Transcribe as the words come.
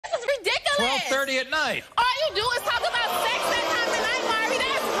12:30 at night. All you do is talk about sex that time of night, Maury.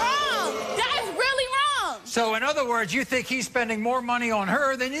 That's wrong. That is really wrong. So, in other words, you think he's spending more money on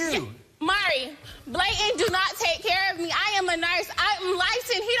her than you? Maury, Blayton do not take care of me. I am a nurse. I'm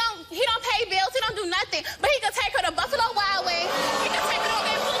licensed. He don't pay bills. He don't do nothing. But he can take her to Buffalo Wild Wings. He can take her to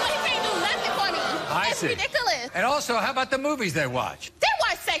Game Food, but he can't do nothing for me. I see. It's ridiculous. And also, how about the movies they watch? They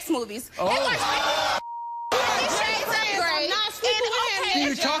watch sex movies. Oh. They watch 50 Shades of Grey. Do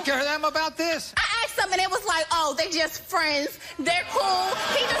you talk to them about this? I asked them, and it was like, oh, they just friends. They're cool.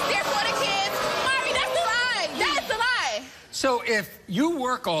 He just there for the kids. Maury, that's a lie. That's a lie. So if you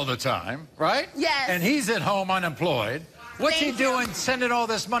work all the time, right? Yes. And he's at home unemployed, what's he doing sending all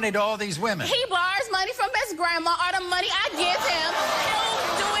this money to all these women? He borrows money from his grandma, or the money I give him.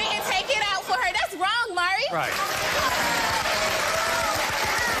 He'll do it and take it out for her. That's wrong, Maury. Right.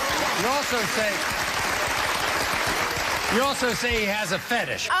 You also say he has a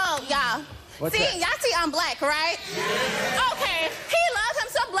fetish. Oh, yeah. What's see, that? y'all see I'm black, right? Okay. He loves him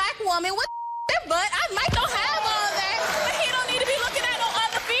some black woman with their butt. Mike don't have all that, but he don't need to be looking at no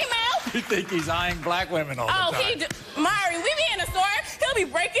other female. You think he's eyeing black women all the time? Oh, he do. Maury, we be in the store. He'll be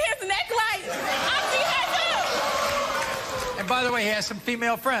breaking his neck like, I see that too. And by the way, he has some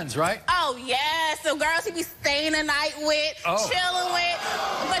female friends, right? Oh, yeah. So girls he be staying the night with, chilling with,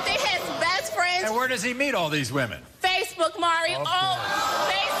 but they his best friends. And where does he meet all these women? Facebook, Maury. Okay. Oh,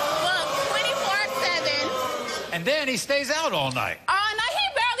 Facebook, 24/7. And then he stays out all night. All night, he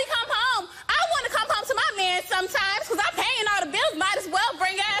barely come home. I want to come home to my man sometimes because I'm paying all the bills. Might as well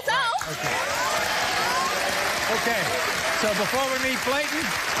bring ass home. Okay. So before we meet Blayton,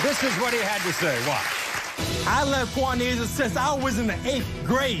 this is what he had to say. Watch. I left Quanasia since I was in the 8th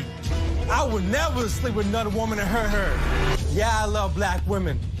grade. I would never sleep with another woman and hurt her. Yeah, I love black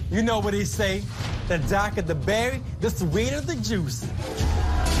women. You know what they say? The darker the berry, the sweeter the juice.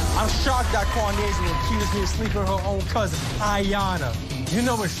 I'm shocked that Quanasia accused me of sleeping with her own cousin, Ayana. You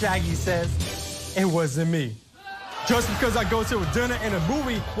know what Shaggy says? It wasn't me. Just because I go to a dinner and a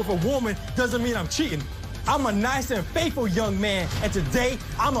movie with a woman doesn't mean I'm cheating. I'm a nice and faithful young man, and today,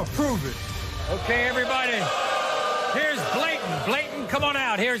 I'ma prove it. Okay, everybody. Here's Blayton. Blayton, come on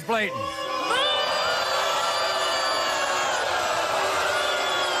out. Here's Blayton.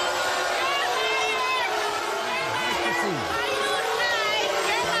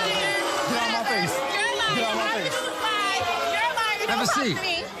 Have a seat.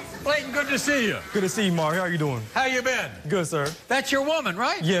 Blayton, good to see you. Good to see you, Maury. How you doing? How you been? Good, sir. That's your woman,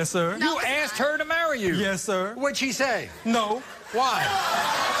 right? Yes, sir. You asked her to marry you. Yes, sir. What'd she say? No. Why?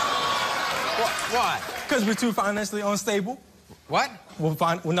 Why? Because we're too financially unstable. What? We're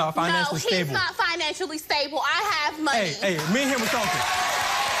not financially stable. No, he's not financially stable. I have money. Hey, me and him were talking.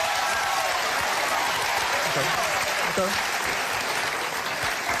 Okay.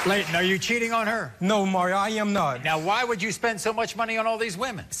 Blayton, are you cheating on her? No, Mario, I am not. Now, why would you spend so much money on all these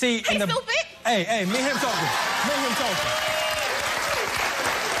women? See, Hey, stupid. Hey, me and him talking. Me and him talking.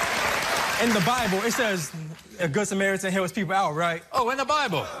 In the Bible, it says a good Samaritan helps people out, right? Oh, in the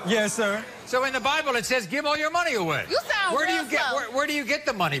Bible? Yes, sir. So in the Bible, it says give all your money away. You sound where do real you get slow. where do you get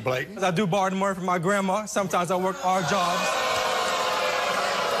the money, Blayton? I do borrow the money from my grandma. Sometimes I work odd jobs.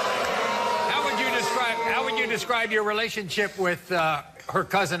 How would you describe your relationship with her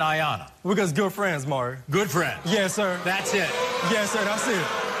cousin Ayana? We're just good friends, Mario. Good friends. Yes, sir. That's it. Yes, sir, that's it.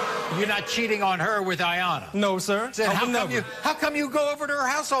 You're not cheating on her with Ayana. No, sir. Then how come you go over to her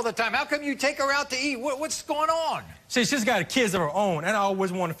house all the time? How come you take her out to eat? What's going on? She's got kids of her own, and I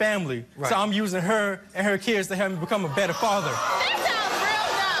always want a family. Right. So I'm using her and her kids to help me become a better father. That sounds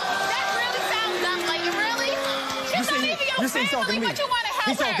real dumb. That really sounds dumb. Like, really? She's not even your family, talking to me. but you want to help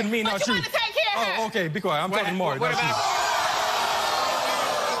He's talking to me, her. not But you you. want to take care of her. Oh, okay, be quiet. I'm talking to Mario.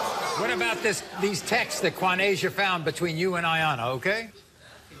 What about these texts that Quanasia found between you and Ayana, okay?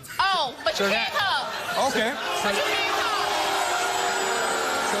 Oh, but you can't hug. Okay. But you can't hug.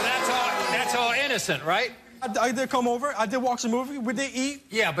 So that's all innocent, right? I did come over. I did watch a movie. We did eat.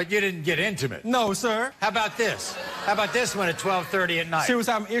 Yeah, but you didn't get intimate. No, sir. How about this? How about this one at 12:30 at night? She was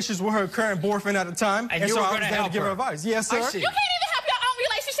having issues with her current boyfriend at the time. And you so were I going was to there help to give her her. advice. Yes, sir. I see. You can't even help your own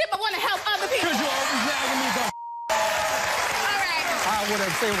relationship but want to help other people. Because you're always nagging me, though. All right. All right,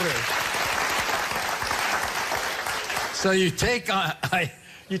 whatever. Stay over there. So you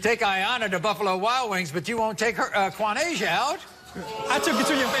take Ayana to Buffalo Wild Wings, but you won't take her Quanasia out. I took you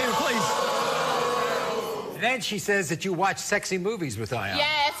to your favorite place. And then she says that you watch sexy movies with Ayana.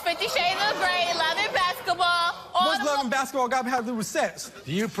 Yes, 50 Shades of Grey, Love and Basketball. What's love and basketball got to have to do with sex?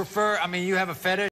 Do you prefer, I mean, you have a fetish?